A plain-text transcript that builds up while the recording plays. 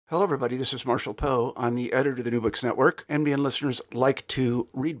Hello, everybody. This is Marshall Poe. I'm the editor of the New Books Network. NBN listeners like to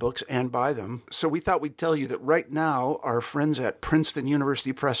read books and buy them. So we thought we'd tell you that right now, our friends at Princeton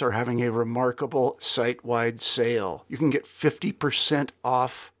University Press are having a remarkable site-wide sale. You can get 50%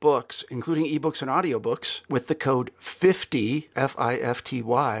 off books, including ebooks and audiobooks, with the code 50,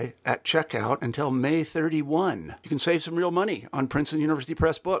 F-I-F-T-Y, at checkout until May 31. You can save some real money on Princeton University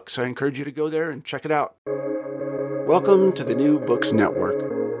Press books. I encourage you to go there and check it out. Welcome to the New Books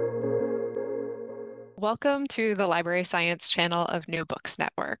Network. Welcome to the Library Science channel of New Books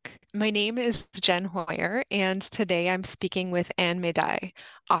Network. My name is Jen Hoyer, and today I'm speaking with Anne Medaille,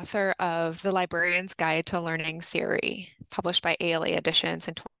 author of The Librarian's Guide to Learning Theory, published by ALA Editions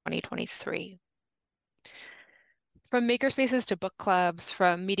in 2023. From makerspaces to book clubs,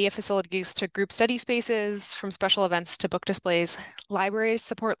 from media facilities to group study spaces, from special events to book displays, libraries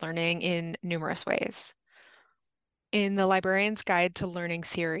support learning in numerous ways. In The Librarian's Guide to Learning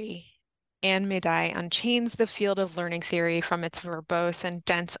Theory, Anne Medaille unchains the field of learning theory from its verbose and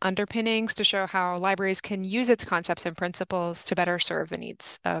dense underpinnings to show how libraries can use its concepts and principles to better serve the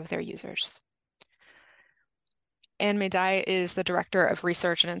needs of their users. Anne Medaille is the Director of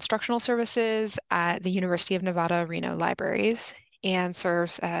Research and Instructional Services at the University of Nevada, Reno Libraries, and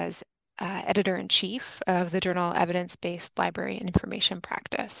serves as Editor-in-Chief of the journal Evidence-Based Library and Information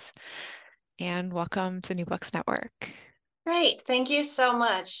Practice. And welcome to New Books Network. Great. Thank you so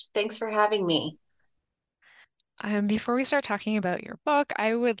much. Thanks for having me. Before we start talking about your book,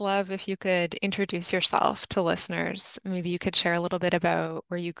 I would love if you could introduce yourself to listeners. Maybe you could share a little bit about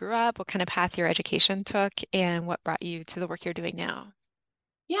where you grew up, what kind of path your education took, and what brought you to the work you're doing now.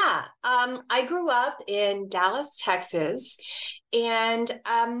 Yeah, I grew up in Dallas, Texas, and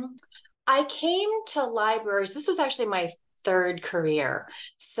I came to libraries. This was actually my third career.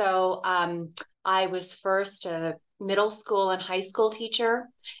 So I was first a middle school and high school teacher.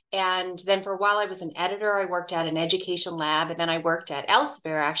 And then for a while I was an editor. I worked at an education lab, and then I worked at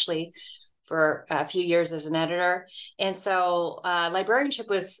Elsevier actually for a few years as an editor. And so librarianship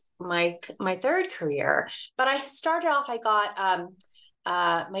was my third career. But I started off, I got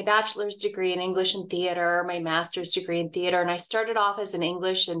my bachelor's degree in English and theater, my master's degree in theater, and I started off as an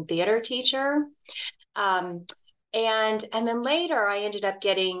English and theater teacher. And then later I ended up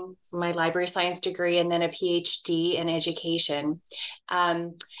getting my library science degree and then a PhD in education.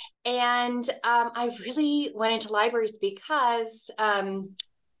 I really went into libraries because,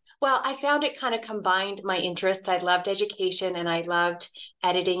 well, I found it kind of combined my interest. I loved education and I loved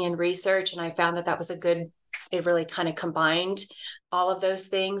editing and research. And I found that was it really kind of combined all of those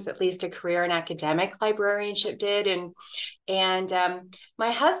things, at least a career in academic librarianship did. And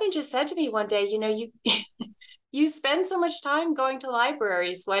my husband just said to me one day, you spend so much time going to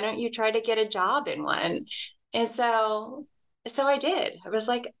libraries. Why don't you try to get a job in one? And so I did. I was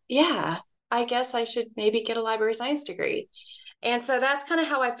like, yeah, I guess I should maybe get a library science degree. And so that's kind of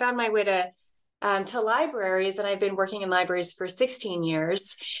how I found my way to libraries. And I've been working in libraries for 16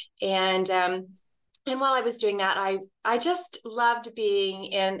 years. And while I was doing that, I just loved being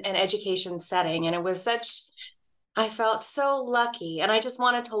in an education setting. And it was I felt so lucky. And I just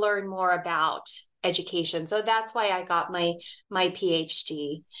wanted to learn more about education. So that's why I got my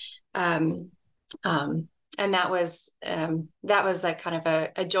PhD. And that was a kind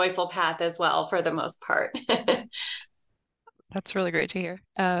of a joyful path as well for the most part. That's really great to hear.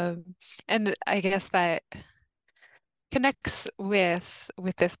 And I guess that connects with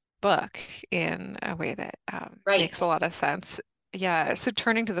this book in a way that Right. makes a lot of sense. Yeah. So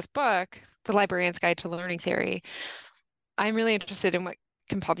turning to this book, The Librarian's Guide to Learning Theory, I'm really interested in what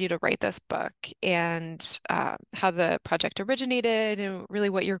compelled you to write this book and how the project originated and really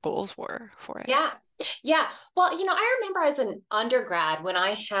what your goals were for it. Yeah. Yeah. Well, I remember as an undergrad when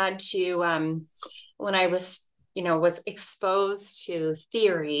I had to, when I was exposed to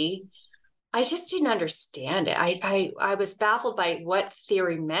theory, I just didn't understand it. I was baffled by what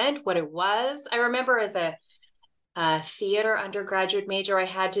theory meant, what it was. I remember as a theater undergraduate major, I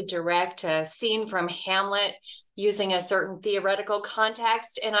had to direct a scene from Hamlet using a certain theoretical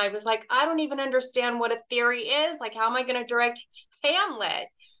context. And I was like, I don't even understand what a theory is. Like, how am I going to direct Hamlet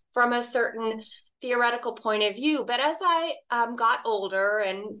from a certain theoretical point of view? But as I got older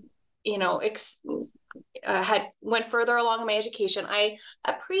and, had went further along in my education, I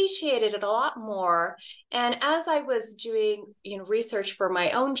appreciated it a lot more. And as I was doing, research for my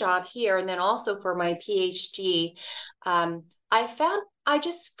own job here, and then also for my PhD, I found I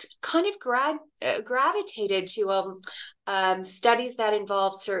just kind of gravitated to studies that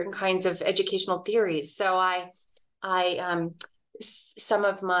involve certain kinds of educational theories. So some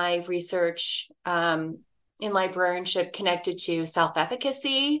of my research in librarianship connected to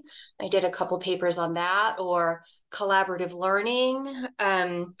self-efficacy. I did a couple papers on that, or collaborative learning,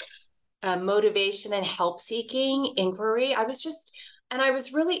 motivation and help seeking, inquiry. I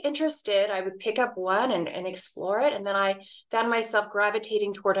was really interested. I would pick up one and explore it. And then I found myself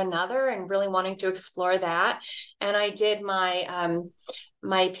gravitating toward another and really wanting to explore that. And I did my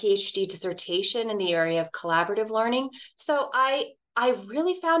PhD dissertation in the area of collaborative learning. So I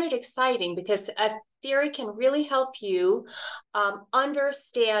really found it exciting because a theory can really help you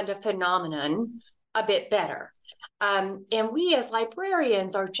understand a phenomenon a bit better. And we as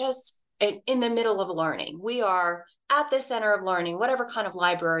librarians are just in the middle of learning. We are at the center of learning, whatever kind of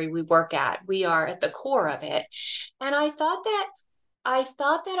library we work at, we are at the core of it. And I thought that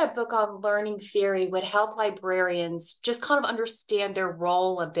a book on learning theory would help librarians just kind of understand their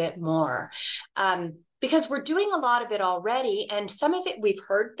role a bit more. Because we're doing a lot of it already, and some of it we've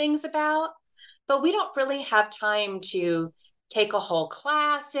heard things about, but we don't really have time to take a whole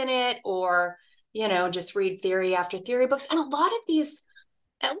class in it, or, just read theory after theory books. And a lot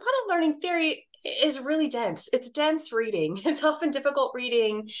of learning theory is really dense. It's dense reading. It's often difficult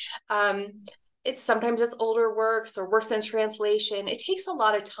reading. It's older works or works in translation. It takes a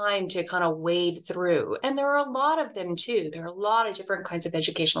lot of time to kind of wade through. And there are a lot of them too. There are a lot of different kinds of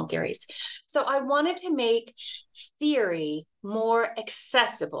educational theories. So I wanted to make theory more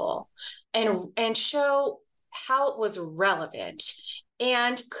accessible and show how it was relevant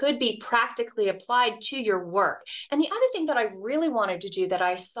and could be practically applied to your work. And the other thing that I really wanted to do that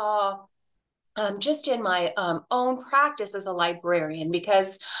I saw just in my own practice as a librarian,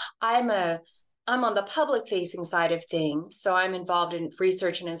 because I'm on the public facing side of things. So I'm involved in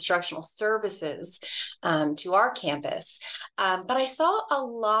research and instructional services to our campus. But I saw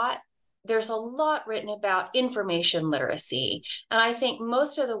there's a lot written about information literacy. And I think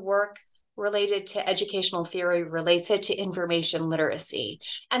most of the work related to educational theory relates it to information literacy.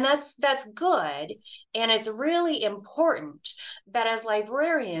 And that's good. And it's really important. But as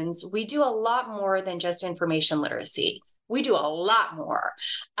librarians, we do a lot more than just information literacy. We do a lot more.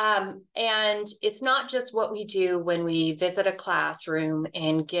 And it's not just what we do when we visit a classroom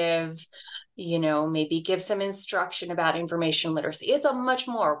and maybe give some instruction about information literacy. It's a much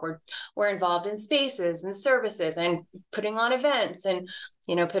more. We're involved in spaces and services and putting on events and,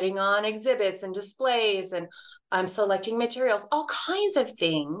 putting on exhibits and displays and selecting materials, all kinds of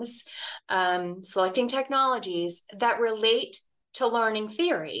things, selecting technologies that relate to learning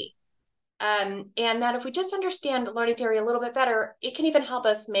theory. And that if we just understand learning theory a little bit better, it can even help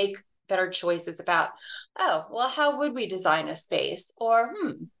us make better choices about, how would we design a space? Or,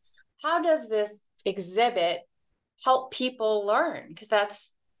 how does this exhibit help people learn? Because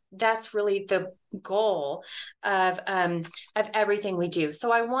that's really the goal of everything we do.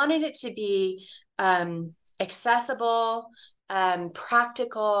 So I wanted it to be accessible,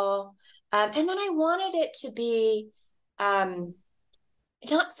 practical, and then I wanted it to be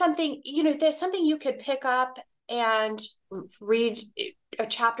not something, there's something you could pick up and read a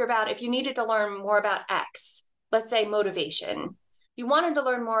chapter about if you needed to learn more about X, let's say motivation. You wanted to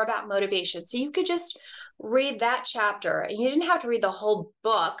learn more about motivation. So you could just read that chapter, and you didn't have to read the whole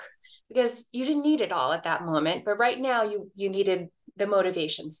book because you didn't need it all at that moment. But right now you needed the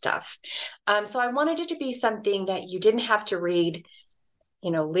motivation stuff. So I wanted it to be something that you didn't have to read,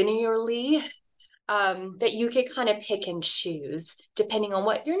 linearly, that you could kind of pick and choose depending on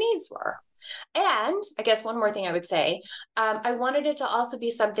what your needs were. And I guess one more thing I would say, I wanted it to also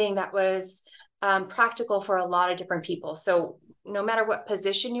be something that was practical for a lot of different people. So no matter what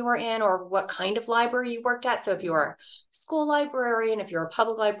position you were in or what kind of library you worked at. So if you're a school librarian, if you're a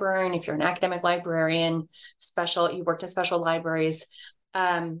public librarian, if you're an academic librarian, you worked in special libraries,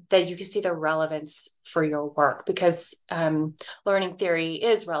 that you can see the relevance for your work, because learning theory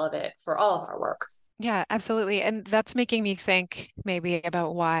is relevant for all of our work. Yeah, absolutely. And that's making me think maybe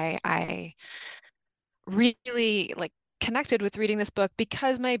about why I really connected with reading this book,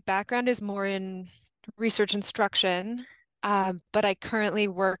 because my background is more in research instruction. But I currently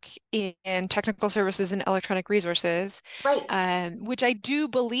work in technical services and electronic resources, Right. which I do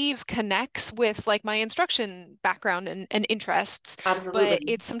believe connects with my instruction background and interests, but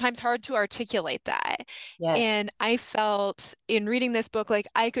Absolutely. it's sometimes hard to articulate that. Yes. And I felt in reading this book,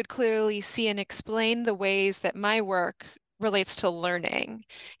 I could clearly see and explain the ways that my work relates to learning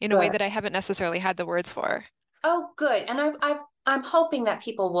in a way Good. that I haven't necessarily had the words for. Oh, good. And I'm hoping that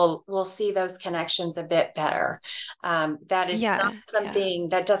people will see those connections a bit better. That is not Yeah, yeah. something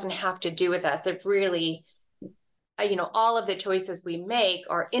that doesn't have to do with us. It really, all of the choices we make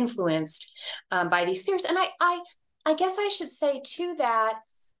are influenced by these theories. And I guess I should say too that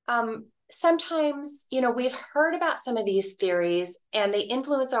sometimes, we've heard about some of these theories and they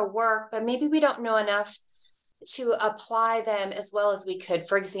influence our work, but maybe we don't know enough to apply them as well as we could.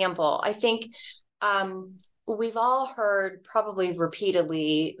 For example, I think we've all heard probably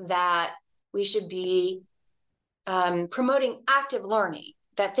repeatedly that we should be promoting active learning,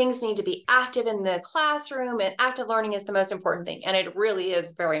 that things need to be active in the classroom, and active learning is the most important thing. And it really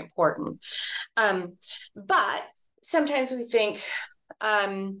is very important. But sometimes we think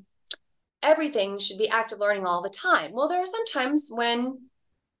everything should be active learning all the time. Well, there are some times when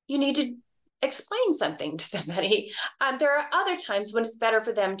you need to explain something to somebody. There are other times when it's better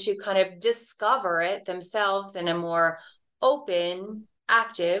for them to kind of discover it themselves in a more open,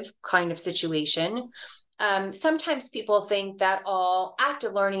 active kind of situation. Sometimes people think that all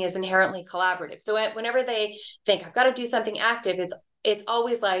active learning is inherently collaborative. So whenever they think I've got to do something active, it's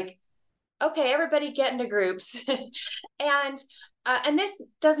always like, okay, everybody get into groups. And this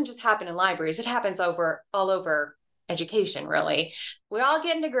doesn't just happen in libraries. It happens all over education, really. We all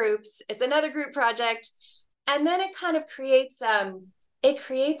get into groups. It's another group project. And then it kind of creates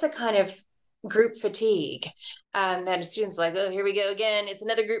a kind of group fatigue. That students are like, oh, here we go again. It's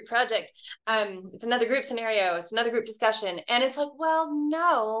another group project. It's another group scenario. It's another group discussion. And it's like, well,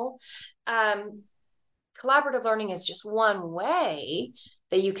 no, collaborative learning is just one way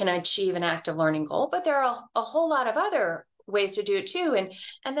that you can achieve an active learning goal, but there are a whole lot of other ways to do it too.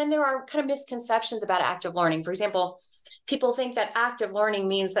 And then there are kind of misconceptions about active learning. For example, people think that active learning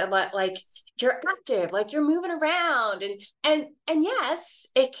means that like you're active, like you're moving around, and yes,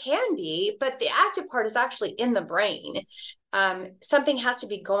 it can be, but the active part is actually in the brain. Something has to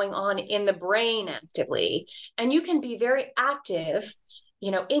be going on in the brain actively, and you can be very active,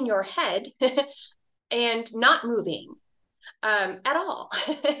 in your head and not moving at all.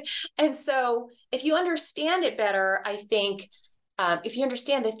 And so if you understand it better, I think if you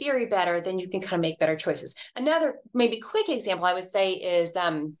understand the theory better, then you can kind of make better choices. Another maybe quick example I would say is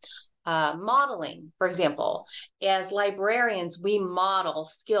modeling. For example, as librarians, we model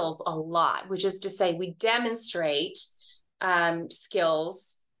skills a lot, which is to say we demonstrate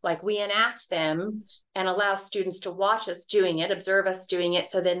skills, like we enact them and allow students to watch us doing it, observe us doing it,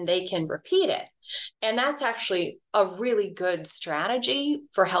 so then they can repeat it. And that's actually a really good strategy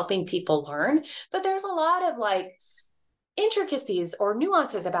for helping people learn. But there's a lot of intricacies or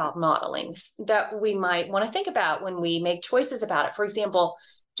nuances about modeling that we might want to think about when we make choices about it. For example,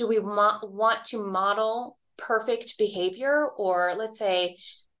 do we want to model perfect behavior, or let's say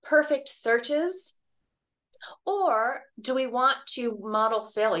perfect searches? Or do we want to model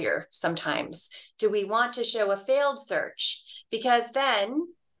failure sometimes? Do we want to show a failed search? Because then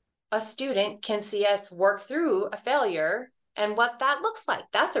a student can see us work through a failure and what that looks like.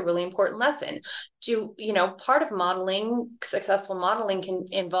 That's a really important lesson. Part of modeling, successful modeling, can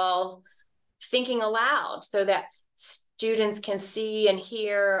involve thinking aloud so that students can see and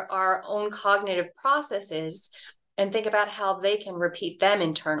hear our own cognitive processes and think about how they can repeat them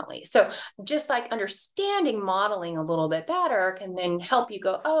internally. So just like understanding modeling a little bit better can then help you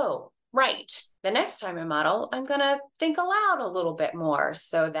go, oh, right, the next time I model, I'm going to think aloud a little bit more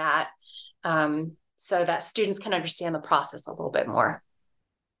so that students can understand the process a little bit more.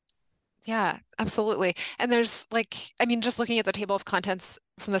 Yeah, absolutely. And there's just looking at the table of contents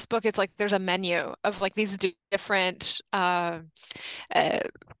from this book, it's like there's a menu of these different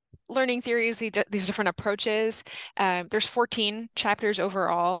learning theories, these different approaches. There's 14 chapters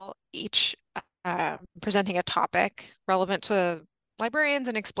overall, each presenting a topic relevant to librarians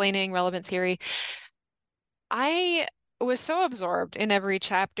and explaining relevant theory. I was so absorbed in every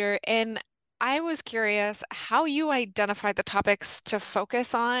chapter, and I was curious how you identified the topics to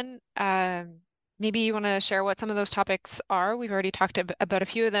focus on. Maybe you want to share what some of those topics are. We've already talked about a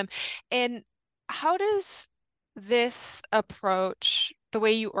few of them. And how does this approach, the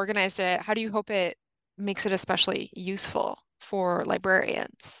way you organized it, how do you hope it makes it especially useful for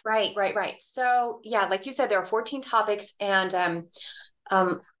librarians? Right. So yeah, like you said, there are 14 topics, and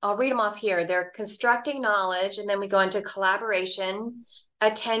I'll read them off here. They're constructing knowledge, and then we go into collaboration,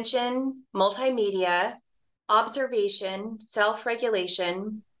 attention, multimedia, observation,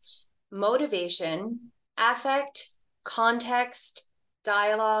 self-regulation, motivation, affect, context,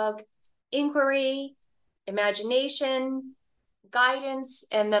 dialogue, inquiry, imagination, guidance,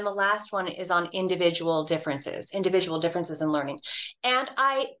 and then the last one is on individual differences in learning. And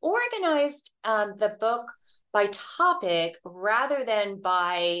I organized the book by topic rather than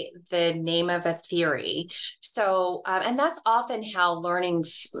by the name of a theory. So, and that's often how learning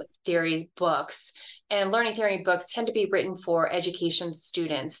theory books tend to be written for education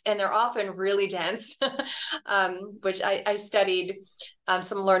students, and they're often really dense, which I studied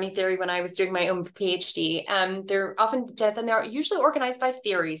some learning theory when I was doing my own PhD. They're often dense, and they're usually organized by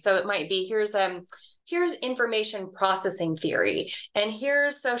theory. So it might be, here's information processing theory, and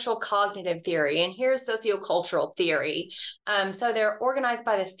here's social cognitive theory, and here's sociocultural theory. So they're organized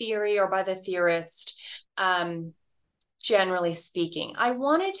by the theory or by the theorist, generally speaking.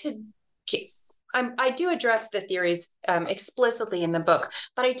 I do address the theories explicitly in the book,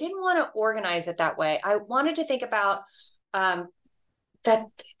 but I didn't want to organize it that way. I wanted to think about that,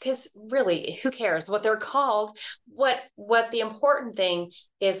 because really, who cares what they're called? What the important thing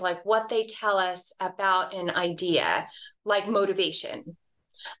is, like, what they tell us about an idea, like motivation.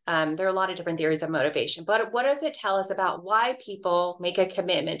 There are a lot of different theories of motivation, but what does it tell us about why people make a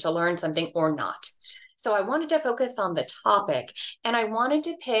commitment to learn something or not? So I wanted to focus on the topic, and I wanted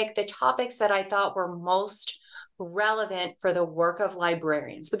to pick the topics that I thought were most relevant for the work of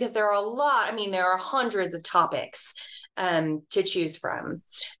librarians, because there are hundreds of topics to choose from.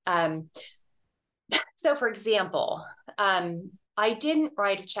 So for example, I didn't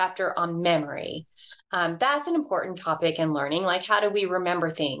write a chapter on memory. That's an important topic in learning, like how do we remember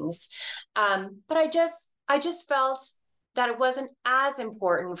things? But I just felt that it wasn't as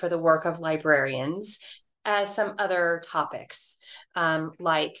important for the work of librarians as some other topics,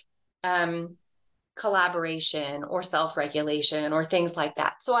 like collaboration or self-regulation or things like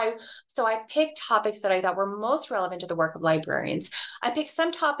that. So I picked topics that I thought were most relevant to the work of librarians. I picked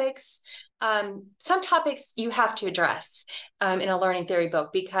some topics you have to address in a learning theory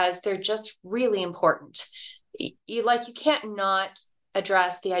book, because they're just really important. You can't not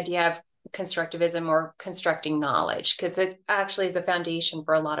address the idea of constructivism or constructing knowledge, because it actually is a foundation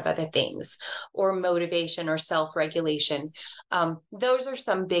for a lot of other things, or motivation or self-regulation. Those are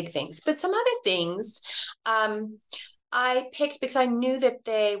some big things, but some other things I picked because I knew that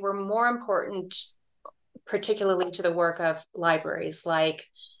they were more important, particularly to the work of libraries,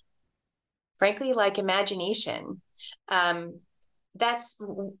 frankly, like imagination. That's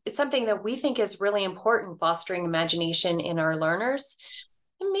something that we think is really important, fostering imagination in our learners.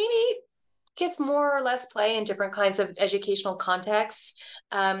 And maybe gets more or less play in different kinds of educational contexts.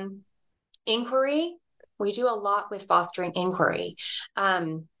 Inquiry, we do a lot with fostering inquiry.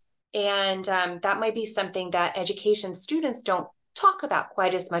 And that might be something that education students don't talk about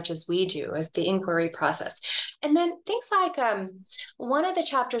quite as much as we do, as the inquiry process. And then things like one of the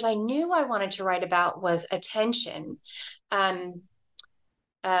chapters I knew I wanted to write about was attention. And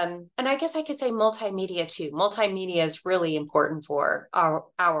I guess I could say multimedia too. Multimedia is really important for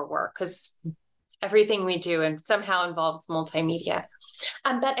our work, because everything we do and somehow involves multimedia.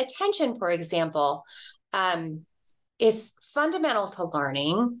 But attention, for example, is fundamental to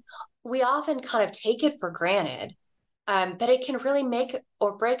learning. We often kind of take it for granted, but it can really make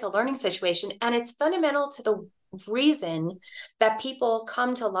or break a learning situation. And it's fundamental to the reason that people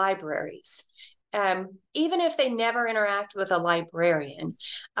come to libraries. Even if they never interact with a librarian.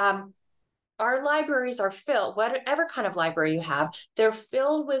 Our libraries are filled, whatever kind of library you have, they're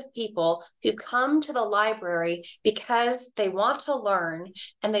filled with people who come to the library because they want to learn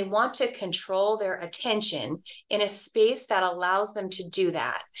and they want to control their attention in a space that allows them to do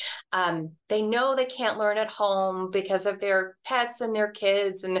that. They know they can't learn at home because of their pets and their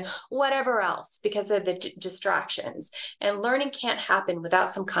kids and whatever else, because of the distractions. And learning can't happen without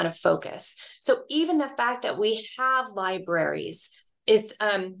some kind of focus. So even the fact that we have libraries is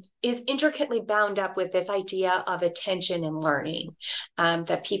intricately bound up with this idea of attention and learning,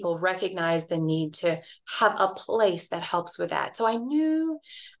 that people recognize the need to have a place that helps with that. So I knew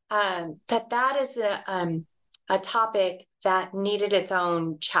that is a topic that needed its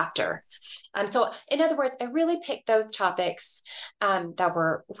own chapter. So in other words, I really picked those topics that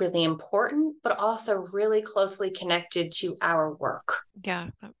were really important, but also really closely connected to our work.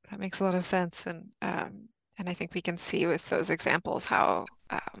 Yeah, that makes a lot of sense. And I think we can see with those examples how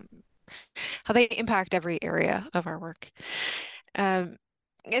they impact every area of our work. And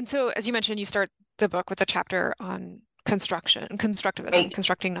so, as you mentioned, you start the book with a chapter on constructivism, Right.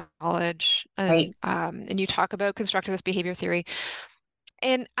 constructing knowledge, Right. and you talk about constructivist behavior theory.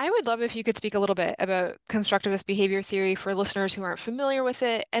 And I would love if you could speak a little bit about constructivist behavior theory for listeners who aren't familiar with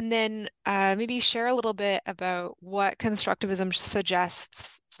it, and then maybe share a little bit about what constructivism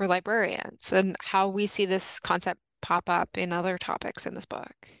suggests for librarians and how we see this concept pop up in other topics in this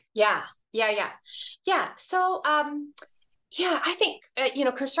book. Yeah. So Yeah, I think,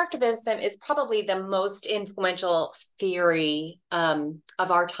 constructivism is probably the most influential theory of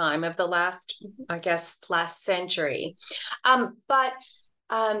our time, of the last century. But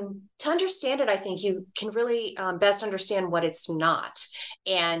to understand it, I think you can really best understand what it's not.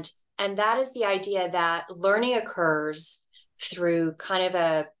 And that is the idea that learning occurs through kind of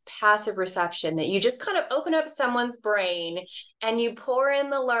a passive reception, that you just kind of open up someone's brain and you pour in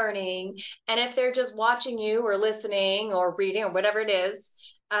the learning. And if they're just watching you or listening or reading or whatever it is,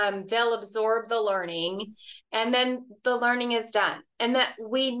 they'll absorb the learning, and then the learning is done. And that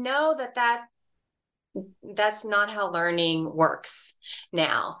we know that's not how learning works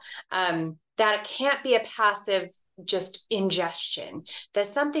now. That it can't be a passive just ingestion, that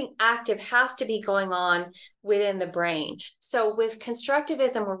something active has to be going on within the brain. So with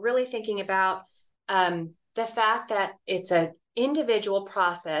constructivism, we're really thinking about the fact that it's an individual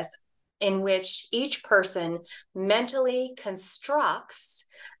process in which each person mentally constructs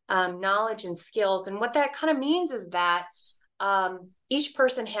knowledge and skills. And what that kind of means is that each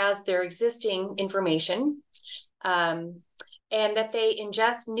person has their existing information, and that they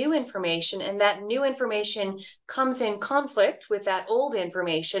ingest new information, and that new information comes in conflict with that old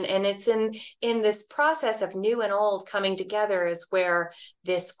information. And it's in this process of new and old coming together is where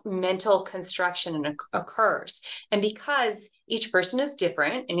this mental construction occurs. And because each person is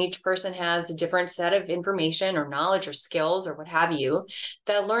different and each person has a different set of information or knowledge or skills or what have you,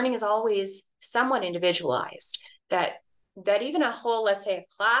 the learning is always somewhat individualized. That even a whole, let's say, a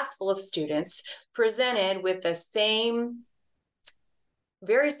class full of students presented with the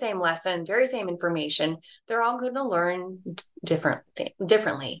very same lesson, very same information, they're all going to learn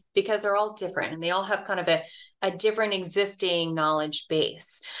differently, because they're all different and they all have kind of a different existing knowledge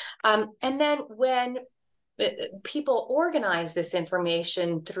base. And then when people organize this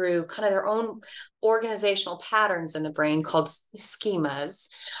information through kind of their own organizational patterns in the brain called schemas.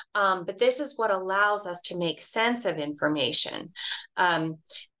 But this is what allows us to make sense of information. And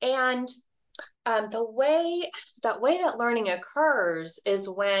the way that learning occurs is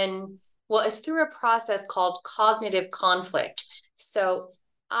is through a process called cognitive conflict. So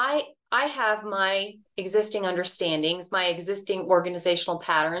I have my existing understandings, my existing organizational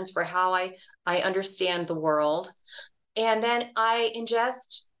patterns for how I understand the world. And then I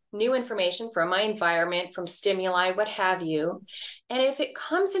ingest new information from my environment, from stimuli, what have you. And if it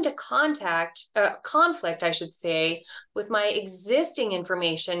comes into conflict, I should say, with my existing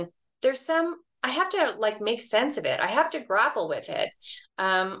information, I have to make sense of it. I have to grapple with it.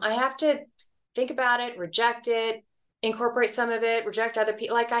 I have to think about it, reject it, incorporate some of it, reject other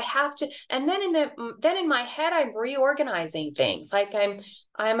people. I have to, and then in my head, I'm reorganizing things.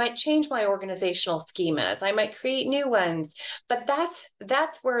 I might change my organizational schemas. I might create new ones, but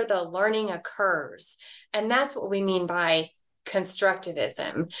that's where the learning occurs. And that's what we mean by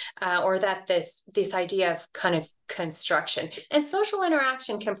constructivism, or that this idea of kind of construction. And social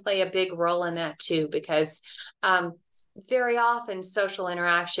interaction can play a big role in that too, because very often social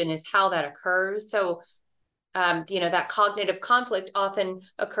interaction is how that occurs. So that cognitive conflict often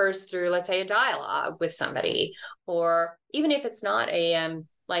occurs through, let's say, a dialogue with somebody, or even if it's not a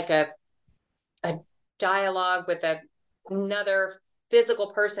dialogue with another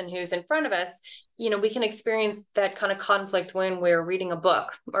physical person who's in front of us, we can experience that kind of conflict when we're reading a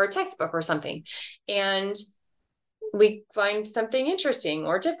book or a textbook or something, and we find something interesting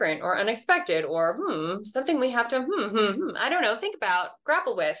or different or unexpected or something we have to I don't know, think about,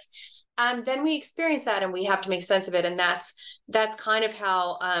 grapple with. Then we experience that and we have to make sense of it, and that's kind of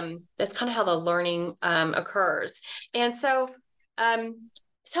how the learning occurs. And so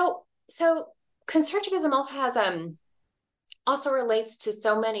constructivism also relates to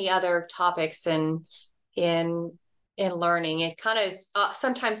so many other topics in learning. It kind of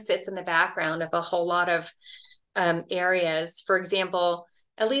sometimes sits in the background of a whole lot of areas. For example,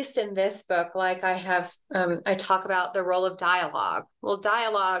 at least in this book, I talk about the role of dialogue. Well,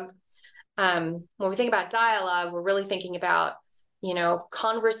 dialogue, when we think about dialogue, we're really thinking about,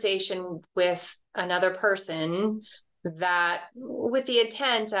 conversation with another person, that with the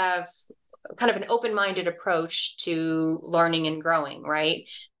intent of kind of an open-minded approach to learning and growing, right?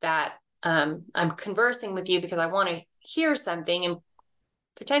 That I'm conversing with you because I want to hear something, and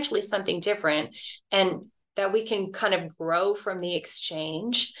potentially something different, and that we can kind of grow from the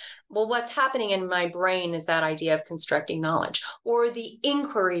exchange. Well, what's happening in my brain is that idea of constructing knowledge, or the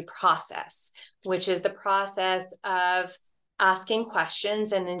inquiry process, which is the process of asking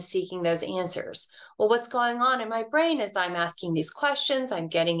questions and then seeking those answers. Well, what's going on in my brain is I'm asking these questions, I'm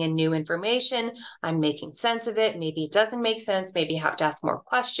getting in new information, I'm making sense of it. Maybe it doesn't make sense. Maybe I have to ask more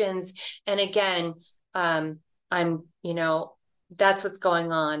questions. And again, that's what's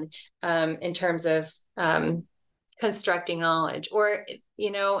going on in terms of constructing knowledge, or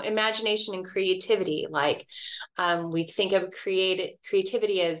imagination and creativity. Like we think of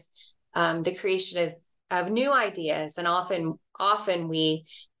creativity as the creation of new ideas, and often we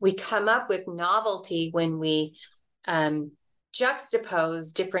come up with novelty when we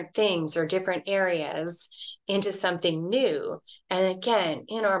juxtapose different things or different areas into something new. And again,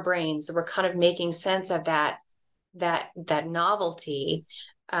 in our brains, we're kind of making sense of that novelty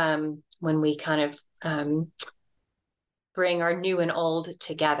when we kind of bring our new and old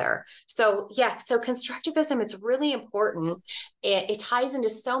together. So constructivism, it's really important. It ties into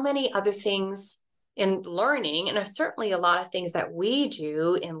so many other things in learning, and certainly a lot of things that we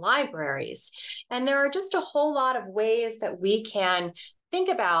do in libraries. And there are just a whole lot of ways that we can think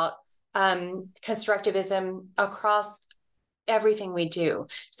about constructivism across everything we do.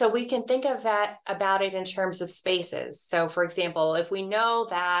 So we can think of about it in terms of spaces. So for example, if we know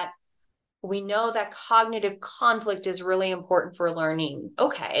that cognitive conflict is really important for learning.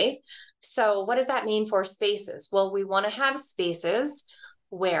 Okay, so what does that mean for spaces? Well, we want to have spaces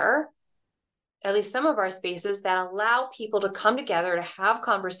where, at least some of our spaces, that allow people to come together to have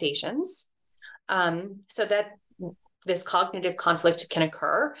conversations, so that this cognitive conflict can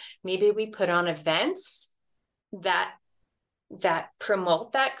occur. Maybe we put on events that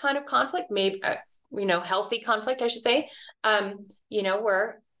promote that kind of conflict, maybe healthy conflict, I should say,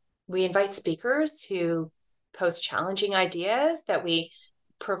 where we invite speakers who pose challenging ideas, that we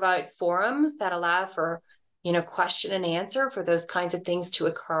provide forums that allow for question and answer for those kinds of things to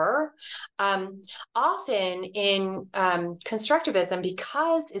occur. Often in constructivism,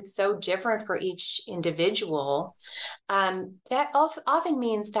 because it's so different for each individual, that often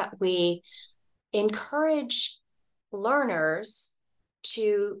means that we encourage learners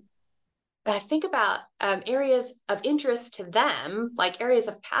to think about areas of interest to them, like areas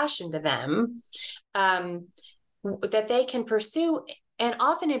of passion to them, that they can pursue, and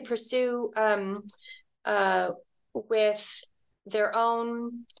often pursue with their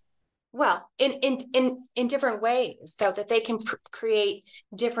own, in different ways, so that they can create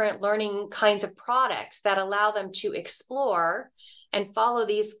different learning kinds of products that allow them to explore and follow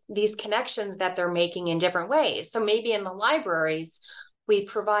these connections that they're making in different ways. So maybe in the libraries, we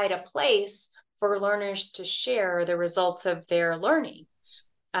provide a place for learners to share the results of their learning,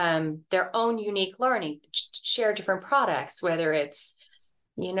 their own unique learning, share different products, whether it's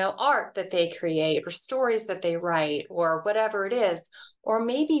art that they create, or stories that they write, or whatever it is. Or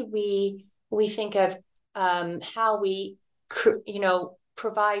maybe we think of how we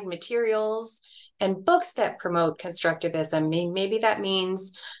provide materials and books that promote constructivism. Maybe that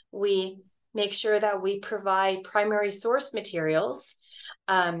means we make sure that we provide primary source materials,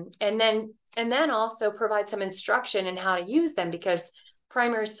 and then also provide some instruction in how to use them, because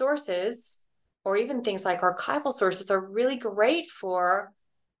primary sources, or even things like archival sources, are really great for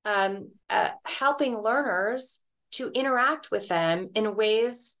helping learners to interact with them in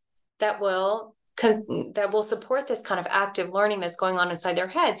ways that will support this kind of active learning that's going on inside their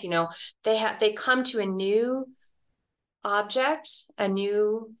heads. They come to a new object, a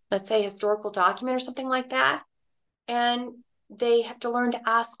new, let's say, historical document or something like that, and they have to learn to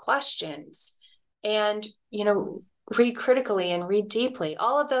ask questions and read critically and read deeply.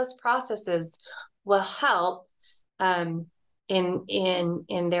 All of those processes will help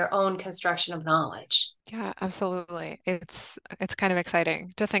in their own construction of knowledge. Yeah, absolutely. It's kind of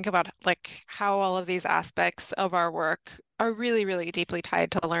exciting to think about, like, how all of these aspects of our work are really, really deeply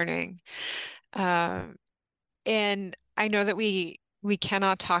tied to learning. And I know that we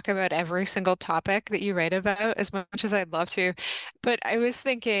cannot talk about every single topic that you write about as much as I'd love to, but I was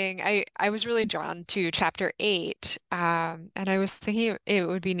thinking I was really drawn to chapter 8, and I was thinking it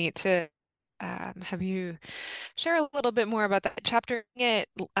would be neat to have you share a little bit more about that chapter.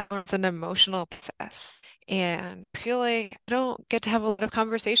 It's an emotional process, and I feel like I don't get to have a lot of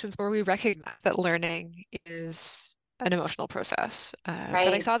conversations where we recognize that learning is an emotional process. But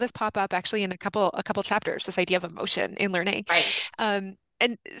I saw this pop up actually in a couple chapters, this idea of emotion in learning. Right.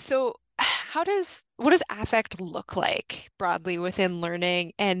 And so what does affect look like broadly within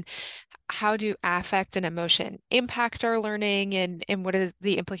learning, and how do affect and emotion impact our learning, and what is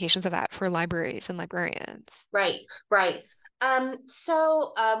the implications of that for libraries and librarians? Right.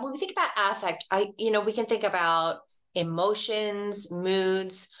 So when we think about affect, we can think about emotions,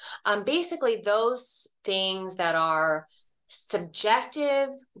 moods, basically those things that are subjective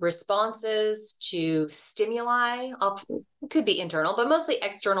responses to stimuli. Often, it could be internal, but mostly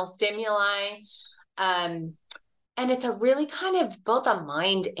external stimuli, it's a really kind of both a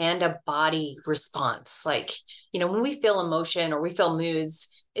mind and a body response. Like, when we feel emotion or we feel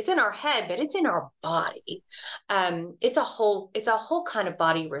moods, it's in our head, but it's in our body. It's a whole kind of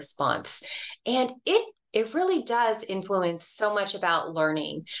body response. And it really does influence so much about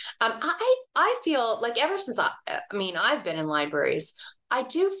learning. I feel like ever since I've been in libraries, I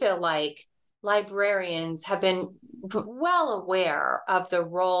do feel like librarians have been well aware of the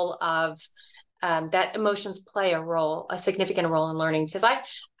role of that emotions play a significant role in learning. Because I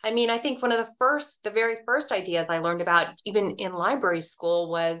think one of the very first ideas I learned about even in library school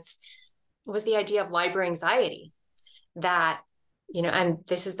was the idea of library anxiety. That, and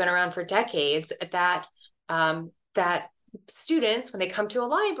this has been around for decades, that that students, when they come to a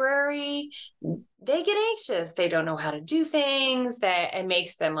library, they get anxious. They don't know how to do things. That it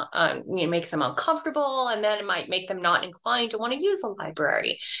makes them uncomfortable, and then it might make them not inclined to want to use a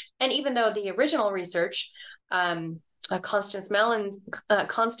library. And even though the original research, Constance Mellon's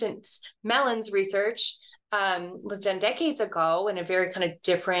research, was done decades ago in a very kind of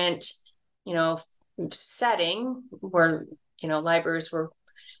different, setting where libraries were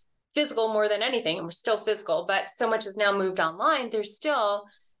physical more than anything, and we're still physical, but so much has now moved online. There's still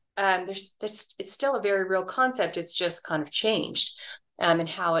it's still a very real concept. It's just kind of changed and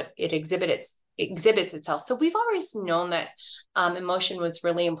how it exhibits itself. So we've always known that emotion was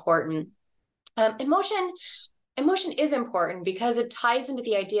really important. Emotion is important because it ties into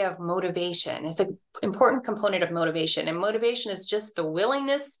the idea of motivation. It's an important component of motivation, and motivation is just the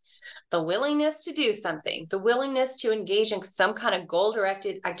willingness to do something, the willingness to engage in some kind of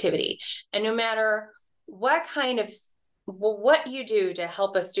goal-directed activity. And no matter what you do to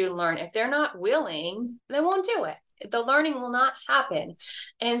help a student learn, if they're not willing, they won't do it. The learning will not happen.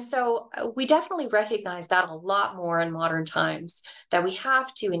 And so we definitely recognize that a lot more in modern times, that we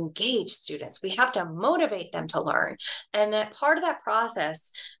have to engage students. We have to motivate them to learn. And that part of that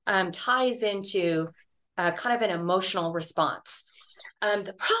process ties into kind of an emotional response.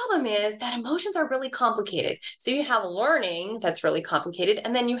 The problem is that emotions are really complicated. So you have learning that's really complicated,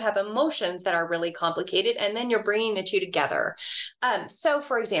 and then you have emotions that are really complicated, and then you're bringing the two together. So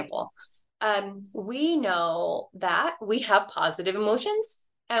for example, we know that we have positive emotions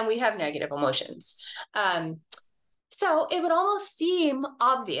and we have negative emotions. So it would almost seem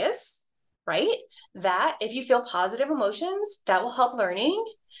obvious, right, that if you feel positive emotions, that will help learning.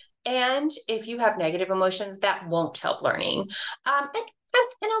 And if you have negative emotions, that won't help learning. And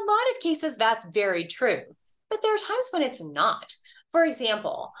in a lot of cases, that's very true. But there are times when it's not. For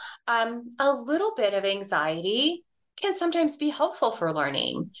example, a little bit of anxiety can sometimes be helpful for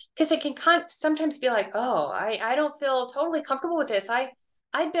learning, because it can sometimes be like, oh, I don't feel totally comfortable with this. I'd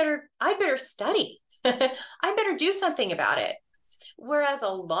better study. I better do something about it. Whereas a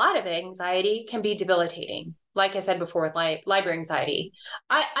lot of anxiety can be debilitating. Like I said before, with library anxiety.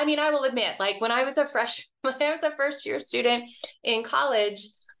 I will admit, like when I was a first year student in college,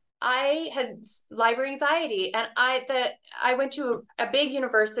 I had library anxiety, and I went to a big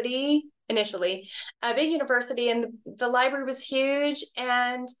university initially, and the library was huge,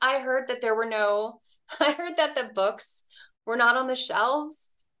 and I heard that the books were not on the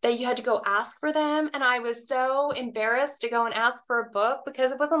shelves, that you had to go ask for them. And I was so embarrassed to go and ask for a book,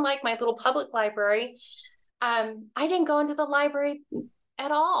 because it wasn't like my little public library. I didn't go into the library at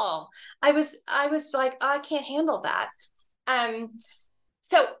all. I was like, oh, I can't handle that.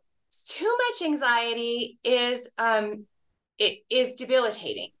 So too much anxiety is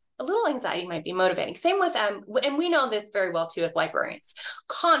debilitating. A little anxiety might be motivating. Same with, and we know this very well too with librarians,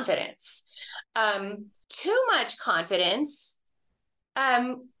 confidence. Too much confidence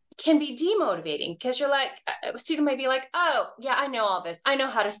can be demotivating, because you're like, a student might be like, oh yeah, I know all this. I know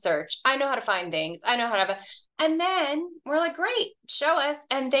how to search. I know how to find things. I know how to and then we're like, great, show us.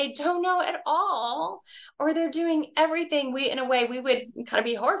 And they don't know at all, or they're doing everything in a way we would kind of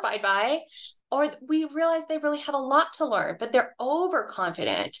be horrified by, or we realize they really have a lot to learn, but they're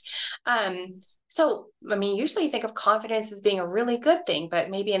overconfident. So, usually you think of confidence as being a really good thing, but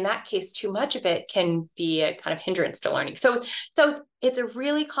maybe in that case, too much of it can be a kind of hindrance to learning. So it's a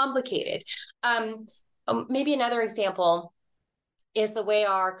really complicated. Maybe another example is the way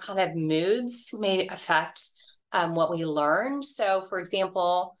our kind of moods may affect what we learn. So, for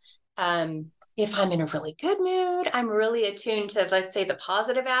example, if I'm in a really good mood, I'm really attuned to, let's say, the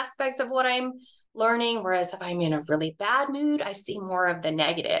positive aspects of what I'm learning. Whereas if I'm in a really bad mood, I see more of the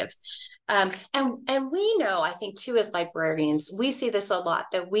negative. And we know, I think too, as librarians, we see this a lot,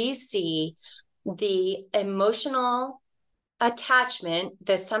 that we see the emotional attachment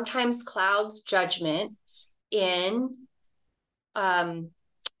that sometimes clouds judgment in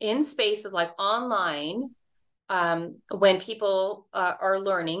spaces like online, when people are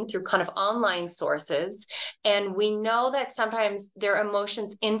learning through kind of online sources. And we know that sometimes their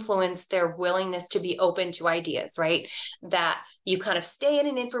emotions influence their willingness to be open to ideas, right? That you kind of stay in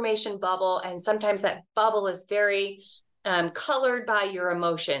an information bubble, and sometimes that bubble is very colored by your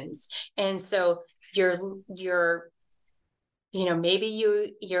emotions. And so you're maybe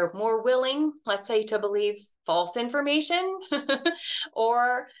you're more willing, let's say, to believe false information,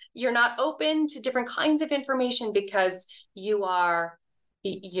 or you're not open to different kinds of information because you're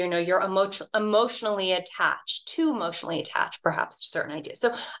emotionally attached, too emotionally attached, perhaps, to certain ideas.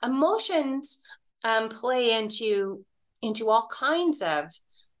 So emotions play into all kinds of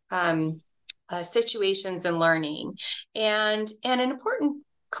situations in learning, and an important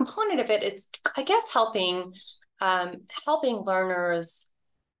component of it is, I guess, helping learners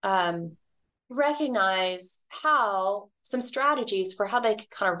recognize some strategies for how they can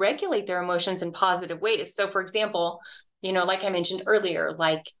kind of regulate their emotions in positive ways. So, for example, like I mentioned earlier,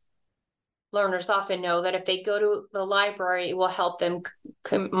 like learners often know that if they go to the library, it will help them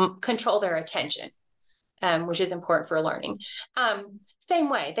control their attention, which is important for learning. Same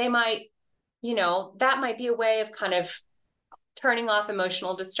way, they might, that might be a way of kind of turning off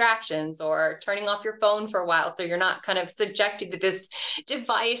emotional distractions, or turning off your phone for a while, so you're not kind of subjected to this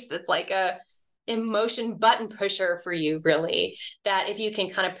device that's like a emotion button pusher for you, really, that if you can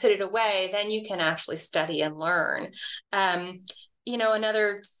kind of put it away, then you can actually study and learn.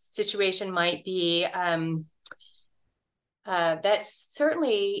 Another situation might be that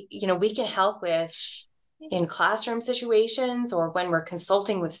certainly, we can help with in classroom situations, or when we're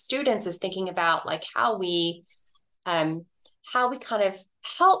consulting with students, is thinking about like how we kind of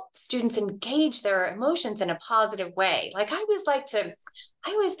help students engage their emotions in a positive way. Like I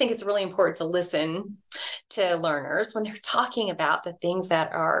always think it's really important to listen to learners when they're talking about the things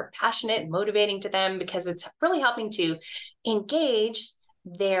that are passionate and motivating to them, because it's really helping to engage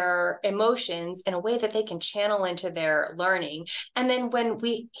their emotions in a way that they can channel into their learning. And then when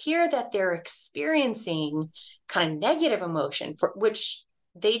we hear that they're experiencing kind of negative emotion, for which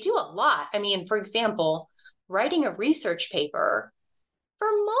they do a lot. I mean, for example, writing a research paper for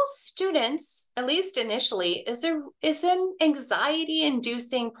most students, at least initially, is an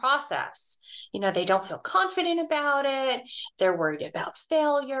anxiety-inducing process. They don't feel confident about it. They're worried about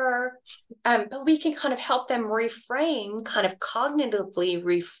failure. But we can kind of help them kind of cognitively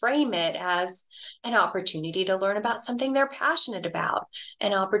reframe it as an opportunity to learn about something they're passionate about,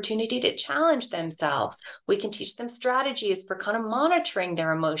 an opportunity to challenge themselves. We can teach them strategies for kind of monitoring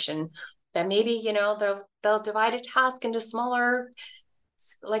their emotion, that maybe, they'll divide a task into smaller,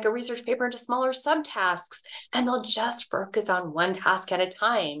 like a research paper, into smaller subtasks, and they'll just focus on one task at a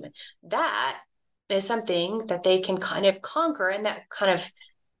time. That is something that they can kind of conquer, and that kind of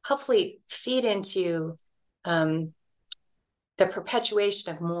hopefully feed into the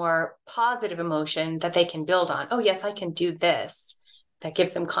perpetuation of more positive emotion that they can build on. Oh, yes, I can do this. That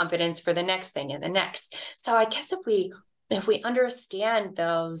gives them confidence for the next thing and the next. So I guess if we understand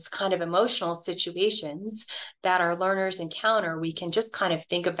those kind of emotional situations that our learners encounter, we can just kind of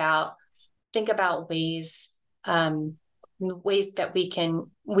think about ways that we can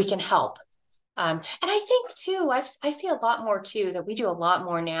help. And I think too, I see a lot more too, that we do a lot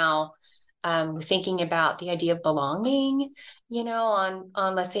more now, thinking about the idea of belonging, on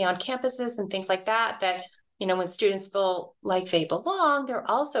let's say on campuses and things like that, when students feel like they belong,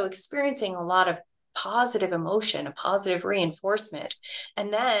 they're also experiencing a lot of positive emotion, a positive reinforcement.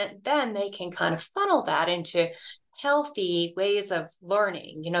 And then they can kind of funnel that into healthy ways of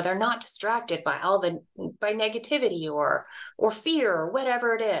learning. They're not distracted by by negativity or fear or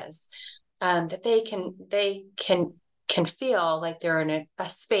whatever it is, that they can feel like they're in a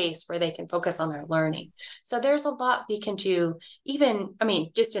space where they can focus on their learning. So there's a lot we can do, even,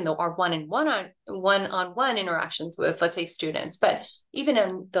 just in our one-on-one interactions with, let's say, students, but even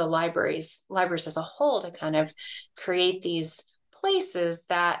in the libraries as a whole, to kind of create these places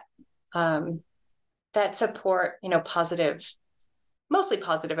that support, mostly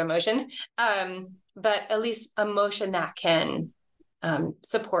positive emotion, but at least emotion that can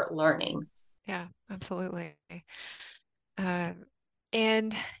support learning. Yeah, absolutely. And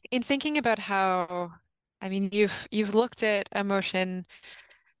in thinking about how, you've looked at emotion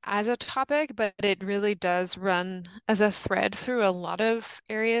as a topic, but it really does run as a thread through a lot of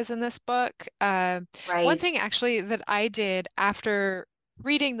areas in this book. One Right. thing actually that I did after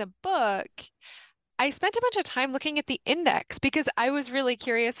reading the book, I spent a bunch of time looking at the index because I was really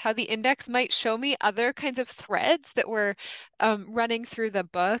curious how the index might show me other kinds of threads that were running through the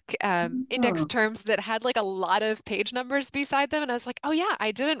book, index Oh, terms that had like a lot of page numbers beside them. And I was like, oh yeah,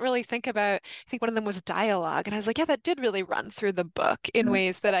 I didn't really think about, I think one of them was dialogue. And I was like, yeah, that did really run through the book in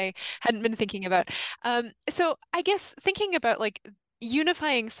ways that I hadn't been thinking about. So I guess thinking about like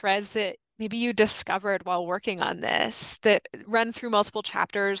unifying threads that maybe you discovered while working on this that run through multiple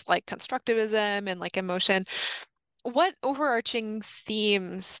chapters like constructivism and like emotion. What overarching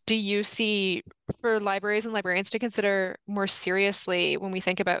themes do you see for libraries and librarians to consider more seriously when we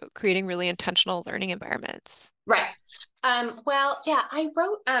think about creating really intentional learning environments? right. Well, yeah, I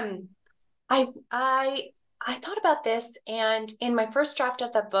wrote, I, I, I thought about this, and in my first draft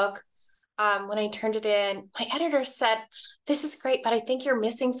of the book, when I turned it in, my editor said, "This is great, but I think you're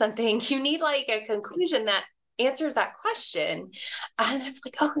missing something. You need like a conclusion that answers that question." And I was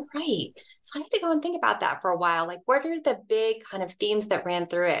like, "Oh, right." So I had to go and think about that for a while. Like, what are the big kind of themes that ran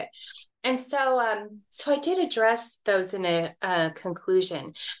through it? And so I did address those in a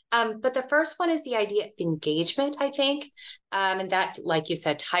conclusion. But the first one is the idea of engagement, I think. And that, like you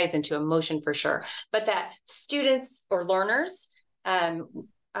said, ties into emotion for sure. But that students or learners,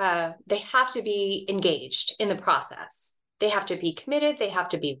 they have to be engaged in the process. They have to be committed. They have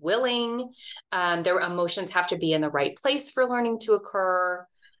to be willing. Their emotions have to be in the right place for learning to occur.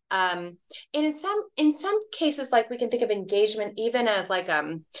 And in some cases, like we can think of engagement even as like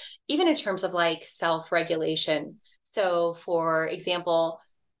even in terms of like self-regulation. So, for example,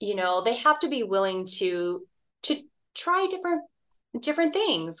 they have to be willing to try different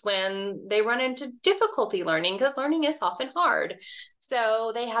things when they run into difficulty learning, because learning is often hard.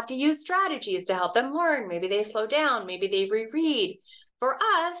 So they have to use strategies to help them learn. Maybe they slow down, maybe they reread. For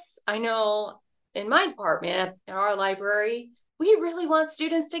us, I know in my department, in our library, we really want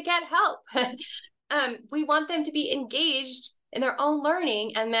students to get help. We want them to be engaged in their own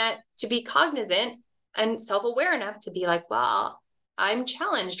learning, and that to be cognizant and self-aware enough to be like, well, I'm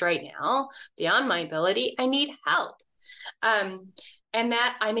challenged right now beyond my ability. I need help. Um, and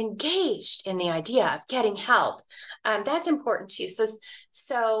that I'm engaged in the idea of getting help. That's important too.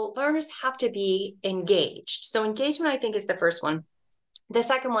 So learners have to be engaged. So engagement, I think, is the first one. The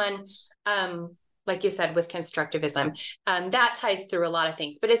second one, like you said, with constructivism, that ties through a lot of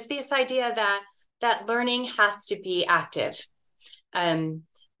things, but it's this idea that learning has to be active.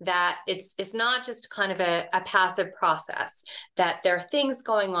 That it's not just kind of a passive process, that there are things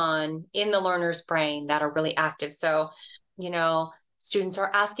going on in the learner's brain that are really active. So, students are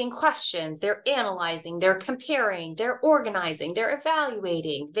asking questions, they're analyzing, they're comparing, they're organizing, they're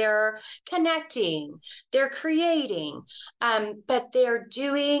evaluating, they're connecting, they're creating, but they're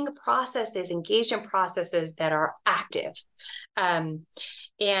doing processes, engagement processes that are active. And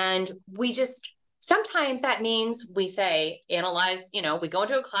sometimes that means we say, analyze, we go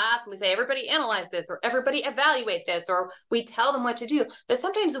into a class and we say, everybody analyze this, or everybody evaluate this, or we tell them what to do. But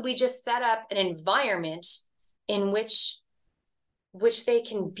sometimes we just set up an environment in which they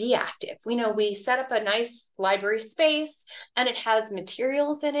can be active. We set up a nice library space and it has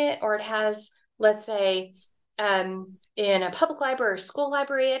materials in it, or it has, let's say, in a public library or school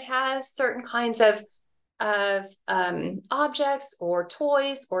library, it has certain kinds of objects or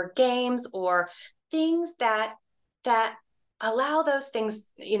toys or games or things that allow those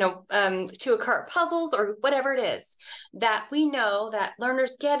things to occur, puzzles or whatever it is, that we know that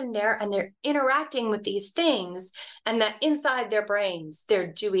learners get in there and they're interacting with these things, and that inside their brains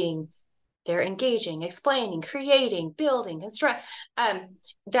they're engaging, explaining, creating, building, construct.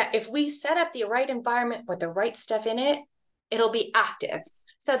 That if we set up the right environment with the right stuff in it, it'll be active.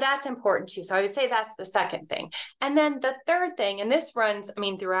 So that's important too. So I would say that's the second thing. And then the third thing, and this runs,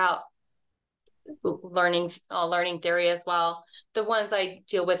 throughout learning theory as well, the ones I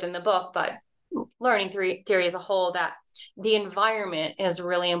deal with in the book, but learning theory as a whole, that the environment is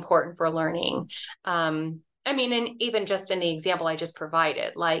really important for learning. And even just in the example I just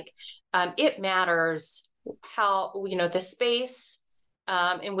provided, like it matters how, the space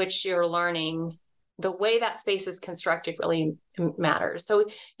in which you're learning, the way that space is constructed really matters. So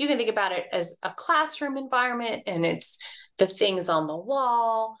you can think about it as a classroom environment, and it's the things on the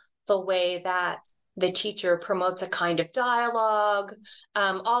wall, the way that the teacher promotes a kind of dialogue.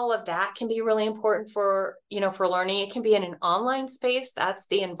 All of that can be really important for learning. It can be in an online space. That's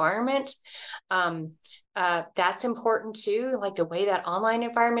the environment. That's important too, like the way that online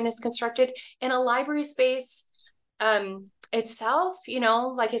environment is constructed. In a library space, itself,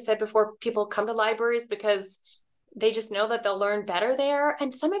 like I said before, people come to libraries because they just know that they'll learn better there.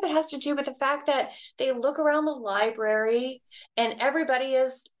 And some of it has to do with the fact that they look around the library and everybody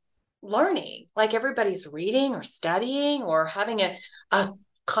is learning, like everybody's reading or studying or having a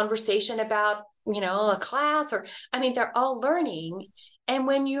conversation about, a class, or, I mean, they're all learning. And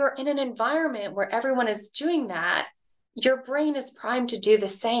when you're in an environment where everyone is doing that, your brain is primed to do the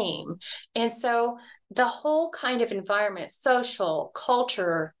same. And so the whole kind of environment, social,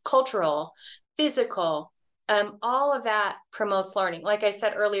 cultural, physical, all of that promotes learning. Like I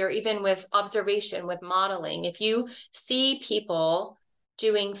said earlier, even with observation, with modeling, if you see people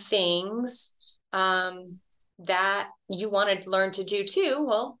doing things that you want to learn to do too,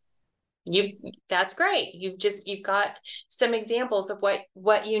 well, that's great. You've got some examples of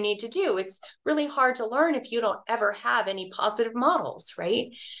what you need to do. It's really hard to learn if you don't ever have any positive models,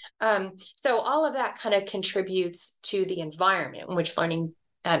 right? So all of that kind of contributes to the environment in which learning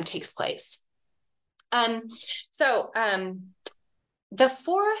takes place. So the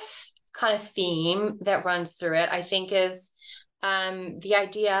fourth kind of theme that runs through it, I think, is the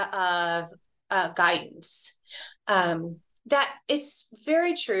idea of guidance. That it's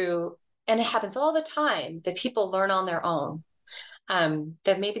very true, and it happens all the time, that people learn on their own,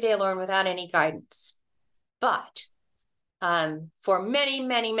 that maybe they learn without any guidance. But for many,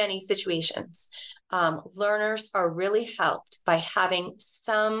 many, many situations, learners are really helped by having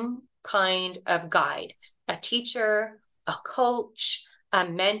some kind of guide, a teacher, a coach, a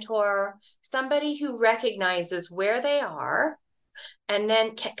mentor, somebody who recognizes where they are and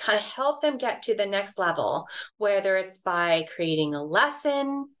then can kind of help them get to the next level, whether it's by creating a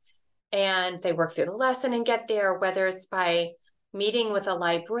lesson and they work through the lesson and get there, whether it's by meeting with a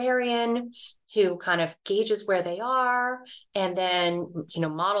librarian who kind of gauges where they are and then,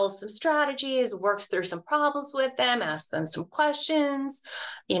 models some strategies, works through some problems with them, asks them some questions,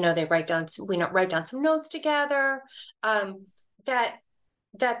 we write down some notes together, that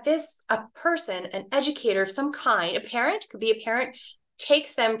a person, an educator of some kind, a parent, could be a parent,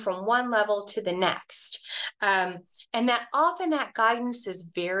 takes them from one level to the next. And that often that guidance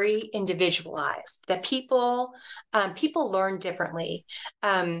is very individualized, that people learn differently,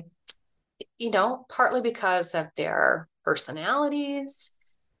 partly because of their personalities,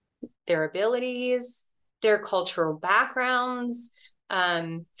 their abilities, their cultural backgrounds,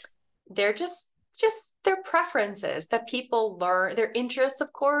 they're just their preferences, that people learn, their interests,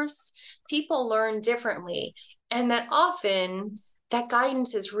 of course, people learn differently. And that often that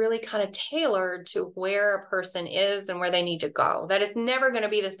guidance is really kind of tailored to where a person is and where they need to go. That is never going to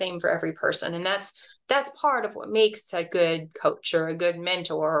be the same for every person. And that's part of what makes a good coach or a good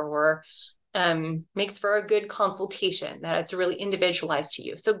mentor, or makes for a good consultation, that it's really individualized to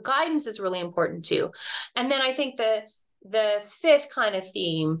you. So guidance is really important too. And then I think the fifth kind of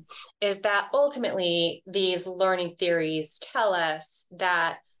theme is that ultimately these learning theories tell us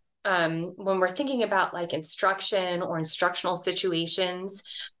that when we're thinking about like instruction or instructional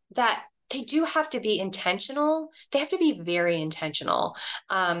situations, that they do have to be intentional. They have to be very intentional.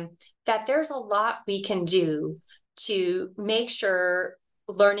 That there's a lot we can do to make sure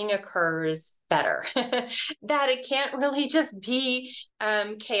learning occurs better, that it can't really just be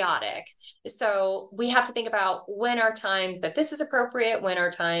chaotic. So we have to think about when are times that this is appropriate, when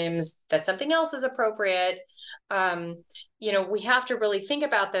are times that something else is appropriate. We have to really think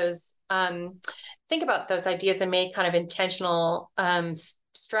about those ideas and make kind of intentional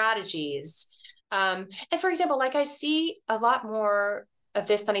strategies. And for example, like I see a lot more of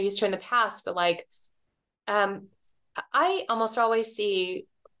this than I used to in the past, but like I almost always see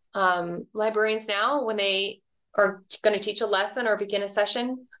librarians now, when they are going to teach a lesson or begin a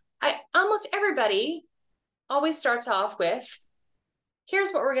session, almost everybody always starts off with,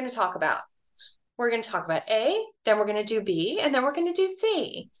 here's what we're going to talk about. We're going to talk about A, then we're going to do B, and then we're going to do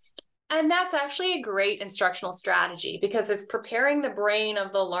C. And that's actually a great instructional strategy, because it's preparing the brain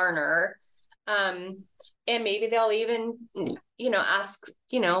of the learner. And maybe they'll even, ask,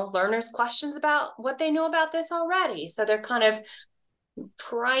 learners questions about what they know about this already. So they're kind of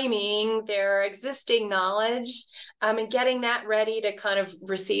priming their existing knowledge and getting that ready to kind of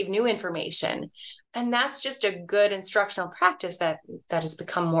receive new information. And that's just a good instructional practice that has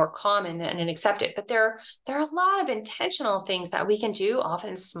become more common and accepted. But there are a lot of intentional things that we can do,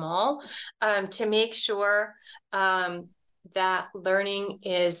 often small, to make sure that learning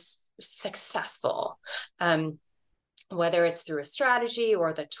is successful. Whether it's through a strategy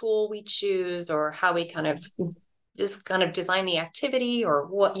or the tool we choose, or how we kind of design the activity, or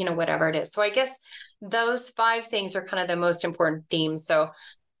whatever it is. So I guess those 5 things are kind of the most important themes. So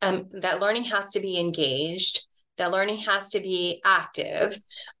that learning has to be engaged, that learning has to be active,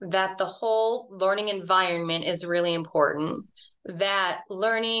 that the whole learning environment is really important, that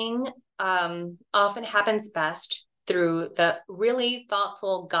learning often happens best through the really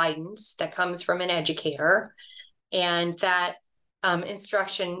thoughtful guidance that comes from an educator. And that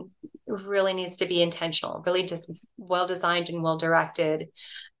instruction really needs to be intentional, really just well designed and well directed,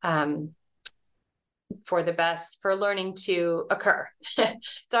 for the best, for learning to occur.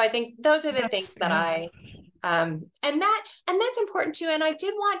 So I think those are the things that and that's important too. And I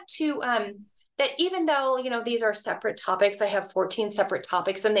did want to, that even though, these are separate topics, I have 14 separate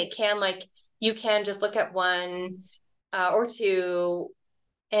topics, and you can just look at one or two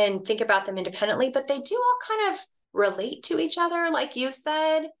and think about them independently, but they do all kind of relate to each other. Like you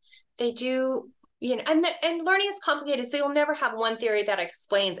said, they do, and learning is complicated. So you'll never have one theory that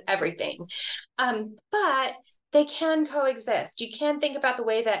explains everything. But they can coexist. You can think about the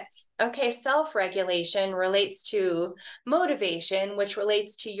way that, self-regulation relates to motivation, which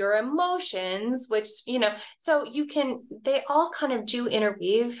relates to your emotions, which, so they all kind of do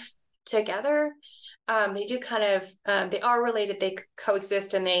interweave together. They do kind of, they are related, they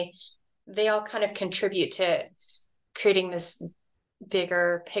coexist, and they all kind of contribute to creating this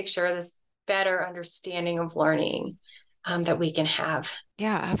bigger picture, this better understanding of learning that we can have.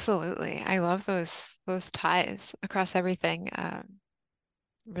 Yeah, absolutely. I love those ties across everything.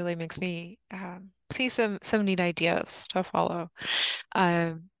 Really makes me see some neat ideas to follow.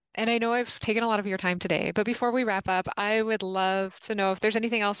 And I know I've taken a lot of your time today, but before we wrap up, I would love to know if there's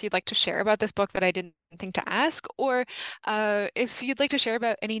anything else you'd like to share about this book that I didn't think to ask, or if you'd like to share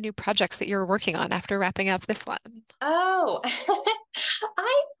about any new projects that you're working on after wrapping up this one. Oh,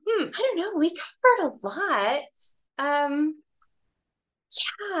 I don't know. We covered a lot.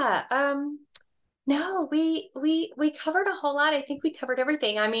 Yeah. No, we covered a whole lot. I think we covered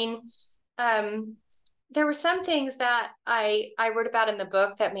everything. I mean, there were some things that I wrote about in the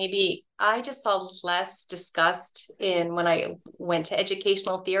book that maybe I just saw less discussed in when I went to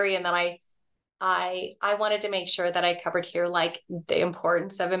educational theory, and that I wanted to make sure that I covered here, like the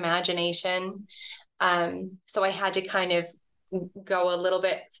importance of imagination. So I had to kind of go a little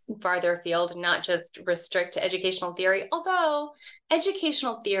bit farther afield and not just restrict to educational theory, although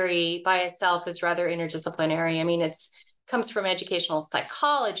educational theory by itself is rather interdisciplinary. I mean, comes from educational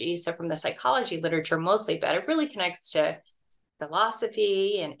psychology, so from the psychology literature mostly, but it really connects to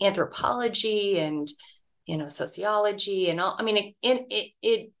philosophy and anthropology and sociology and all. I mean,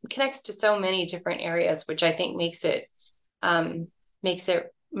 it connects to so many different areas, which I think makes it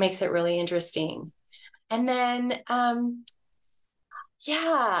really interesting. And then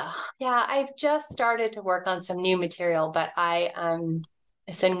yeah, I've just started to work on some new material, but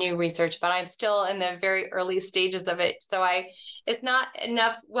some new research, but I'm still in the very early stages of it. So it's not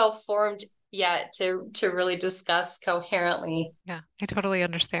enough well formed yet to really discuss coherently. Yeah, I totally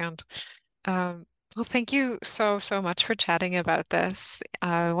understand. Well, thank you so much for chatting about this.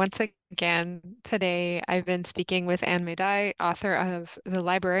 Once again, today I've been speaking with Anne Medaille, author of The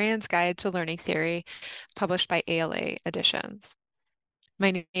Librarian's Guide to Learning Theory, published by ALA Editions.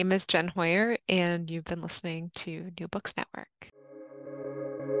 My name is Jen Hoyer, and you've been listening to New Books Network.